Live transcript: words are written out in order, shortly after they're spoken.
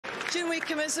Junhui,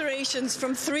 commiserations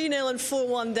from 3-0 and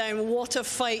 4-1 down. What a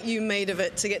fight you made of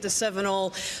it to get to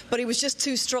 7-all. But he was just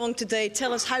too strong today.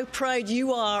 Tell us how proud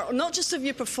you are, not just of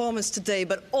your performance today,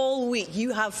 but all week.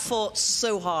 You have fought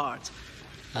so hard.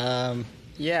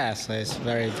 Yeah, so it's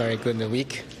very, very good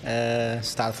week.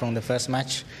 Start from the first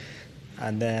match.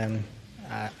 And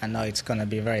I know it's going to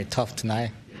be very tough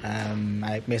tonight.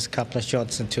 I missed a couple of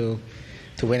shots to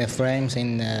win the frames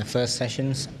in the first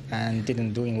sessions and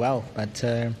didn't doing well. But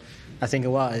I think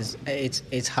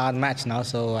it's hard match now,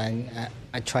 so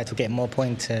I try to get more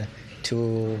points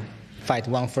to fight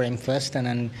one frame first and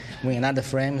then win another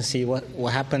frame and see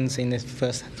what happens in the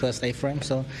first 8 frames.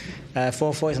 So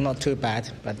 4-4 is not too bad,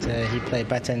 but he played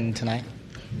better tonight.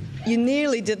 You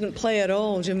nearly didn't play at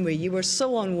all, Junhui. You were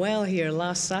so unwell here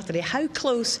last Saturday. How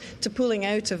close to pulling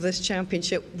out of this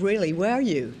championship, really, were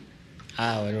you?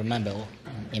 I remember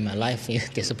in my life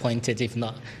disappointed if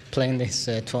not playing this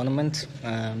tournament.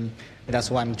 That's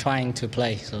why I'm trying to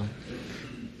play. So.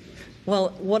 Well,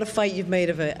 what a fight you've made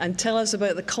of it. And tell us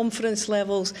about the confidence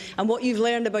levels and what you've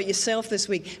learned about yourself this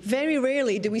week. Very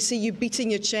rarely do we see you beating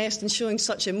your chest and showing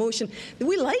such emotion.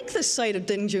 We like this side of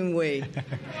Ding Junhui.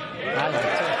 I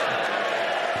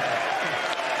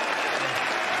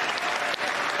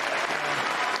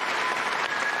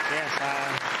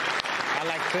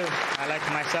like it. I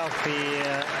like myself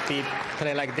to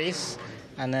play like this,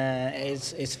 and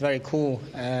it's very cool.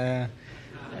 You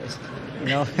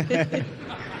know.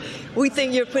 We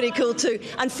think you're pretty cool too.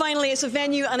 And finally, it's a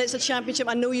venue and it's a championship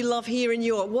I know you love here in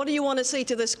York. What do you want to say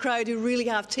to this crowd who really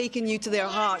have taken you to their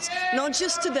hearts, not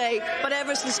just today, but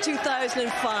ever since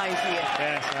 2005 here?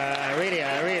 Yes, I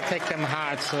really take them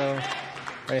hard. So,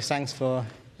 very thanks for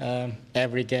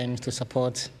every game to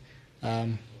support. I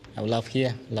love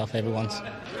here, love everyone.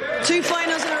 2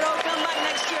 finals in a row. Come back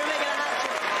next year, make it a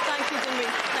hat-trick. Thank you, Junhui.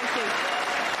 Thank you.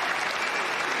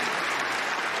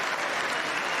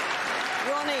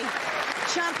 Ronnie,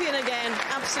 champion again.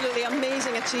 Absolutely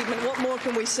amazing achievement. What more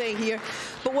can we say here?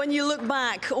 But when you look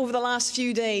back over the last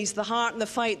few days, the heart and the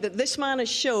fight that this man has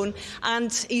shown,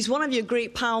 and he's one of your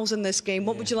great pals in this game,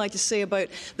 what would you like to say about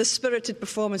the spirited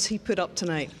performance he put up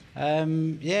tonight?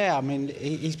 Yeah, I mean,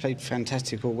 he's played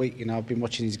fantastic all week. You know, I've been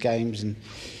watching his games, and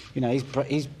you know,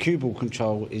 his cue ball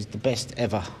control is the best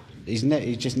ever. He's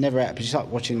just never out. It's like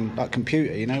watching like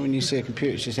computer. You know, when you see a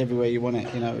computer, it's just everywhere you want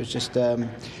it. You know, it's just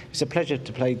it's a pleasure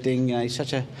to play Ding. You know, he's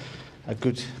such a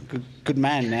good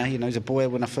man now. You know, he's a boy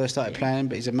when I first started playing,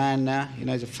 but he's a man now. You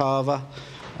know, he's a father.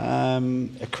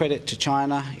 A credit to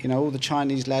China. You know, all the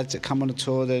Chinese lads that come on the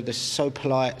tour, they're so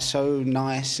polite, so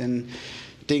nice, and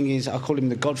Ding is, I call him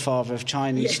the godfather of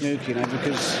Chinese snooker, you know,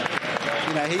 because,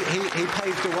 you know, he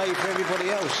paved the way for everybody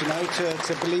else, you know,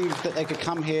 to believe that they could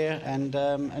come here and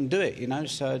do it, you know.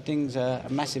 So Ding's a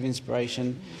massive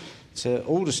inspiration to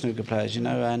all the snooker players, you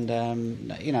know, and,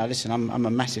 you know, listen, I'm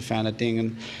a massive fan of Ding,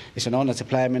 and it's an honour to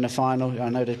play him in the final. I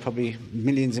know there's probably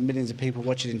millions and millions of people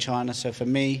watching in China, so for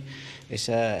me, it's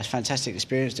a fantastic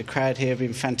experience. The crowd here have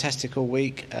been fantastic all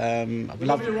week. I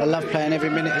love playing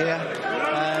every minute here.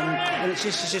 And it's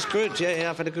just good. Yeah,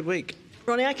 I've had a good week.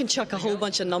 Ronnie, I can chuck a whole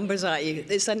bunch of numbers at you.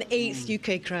 It's an 8th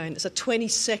UK crown. It's a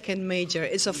 22nd major.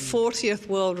 It's a 40th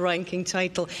world ranking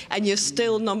title, and you're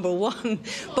still #1.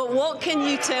 But what can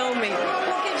you tell me?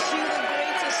 What gives you the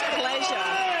greatest pleasure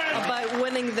about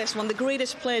winning this one? The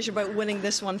greatest pleasure about winning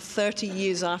this one 30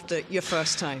 years after your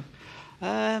first time?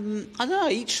 I don't know.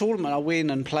 Each tournament I win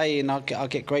and play in, I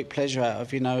get great pleasure out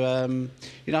of. You know,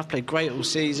 I've played great all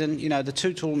season. You know, the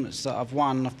 2 tournaments that I've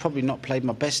won, I've probably not played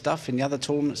my best stuff. In the other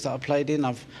tournaments that I've played in,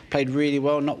 I've played really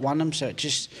well, not won them. So it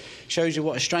just shows you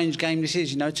what a strange game this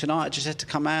is. You know, tonight I just had to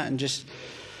come out and just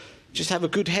have a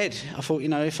good head. I thought, you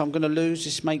know, if I'm going to lose,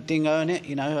 just make Ding earn it.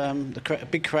 You know, a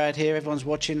big crowd here, everyone's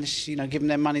watching. You know, give them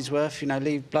their money's worth. You know,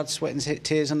 leave blood, sweat and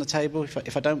tears on the table.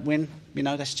 If I don't win, you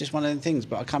know, that's just one of them things.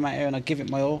 But I come out here and I give it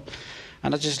my all.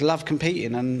 And I just love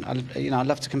competing, and I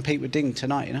love to compete with Ding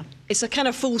tonight, you know. It's a kind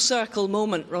of full circle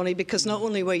moment, Ronnie, because not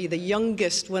only were you the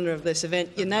youngest winner of this event,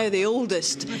 you're now the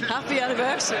oldest. Happy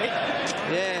anniversary.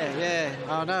 Yeah.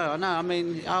 I know. I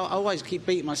mean, I always keep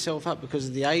beating myself up because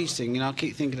of the age thing. You know, I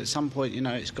keep thinking at some point, you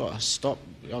know, it's got to stop.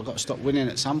 I've got to stop winning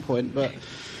at some point, but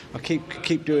I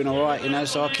keep doing all right, you know.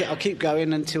 So I'll keep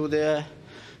going until the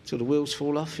wheels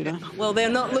fall off, you know. Well, they're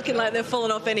not looking like they're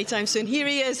falling off anytime soon. Here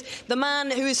he is, the man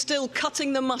who is still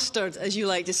cutting the mustard, as you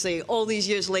like to say, all these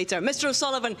years later. Mr.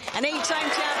 O'Sullivan, an 8-time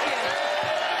champion.